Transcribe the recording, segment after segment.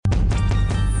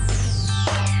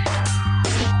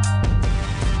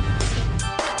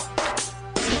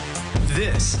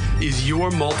This is Your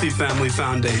Multifamily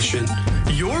Foundation,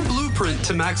 your blueprint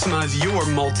to maximize your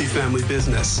multifamily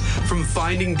business. From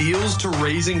finding deals to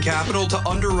raising capital to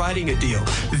underwriting a deal,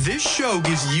 this show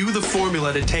gives you the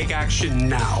formula to take action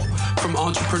now. From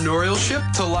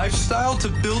entrepreneurship to lifestyle to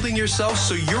building yourself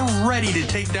so you're ready to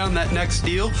take down that next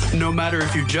deal, no matter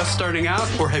if you're just starting out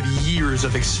or have years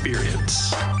of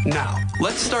experience. Now,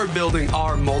 let's start building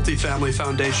our multifamily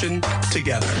foundation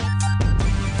together.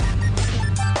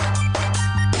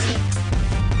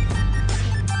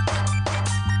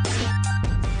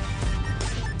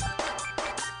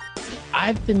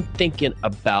 I've been thinking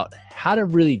about how to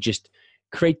really just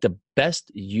create the best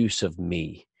use of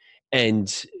me.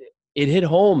 And it hit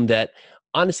home that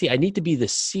honestly, I need to be the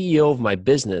CEO of my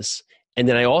business. And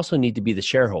then I also need to be the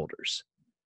shareholders.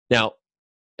 Now,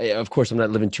 of course, I'm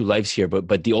not living two lives here,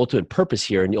 but the ultimate purpose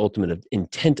here and the ultimate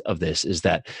intent of this is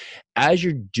that as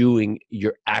you're doing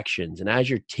your actions and as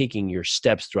you're taking your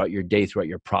steps throughout your day, throughout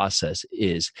your process,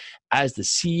 is as the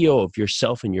CEO of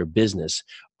yourself and your business,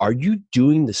 are you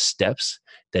doing the steps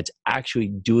that's actually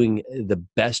doing the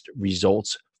best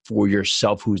results for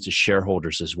yourself, who's the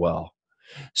shareholders as well?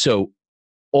 So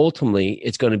ultimately,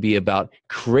 it's going to be about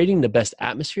creating the best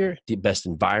atmosphere, the best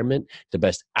environment, the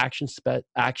best action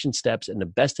steps, and the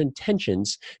best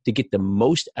intentions to get the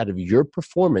most out of your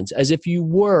performance as if you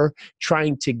were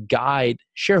trying to guide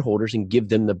shareholders and give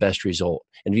them the best result.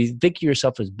 And if you think of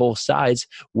yourself as both sides,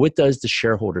 what does the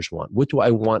shareholders want? What do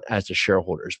I want as the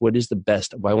shareholders? What is the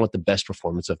best? I want the best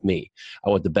performance of me. I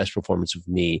want the best performance of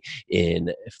me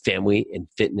in family, in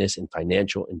fitness, in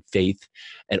financial, in faith.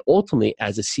 And ultimately,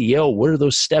 as a CEO, what are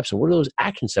those steps and what are those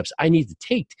action steps I need to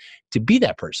take to be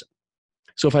that person?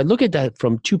 So if I look at that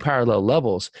from two parallel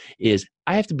levels, is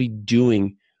I have to be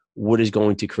doing what is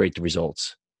going to create the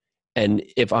results. And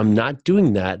if I'm not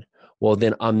doing that, well,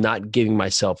 then I'm not giving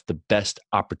myself the best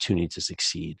opportunity to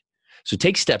succeed. So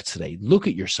take steps today. Look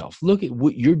at yourself. Look at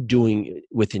what you're doing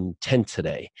with intent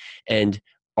today. And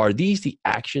are these the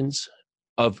actions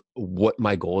of what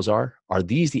my goals are? Are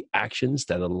these the actions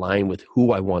that align with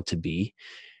who I want to be?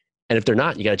 And if they're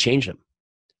not, you got to change them.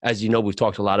 As you know, we've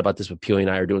talked a lot about this with Peely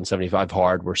and I are doing 75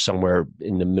 hard. We're somewhere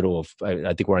in the middle of,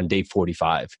 I think we're on day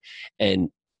 45. And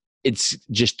it's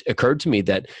just occurred to me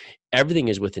that everything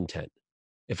is with intent.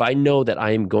 If I know that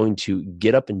I am going to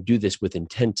get up and do this with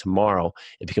intent tomorrow,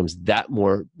 it becomes that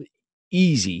more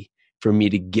easy for me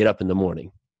to get up in the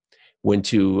morning. Went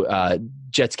to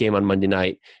Jets game on Monday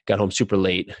night, got home super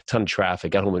late, ton of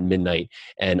traffic, got home at midnight,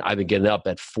 and I've been getting up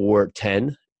at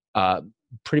 4:10,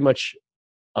 pretty much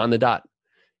on the dot.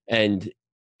 And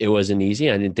it wasn't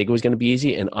easy. I didn't think it was going to be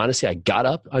easy. And honestly, I got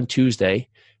up on Tuesday,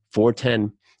 4:10,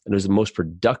 and it was the most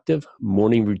productive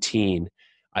morning routine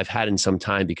I've had in some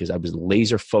time because I was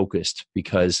laser focused,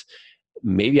 because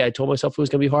maybe I told myself it was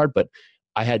going to be hard, but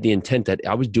I had the intent that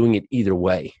I was doing it either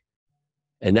way.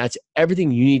 And that's everything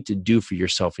you need to do for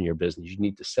yourself and your business. You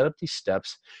need to set up these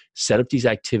steps, set up these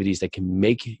activities that can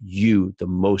make you the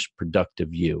most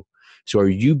productive you. So are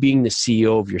you being the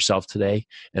CEO of yourself today?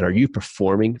 And are you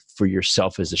performing for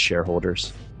yourself as the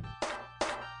shareholders?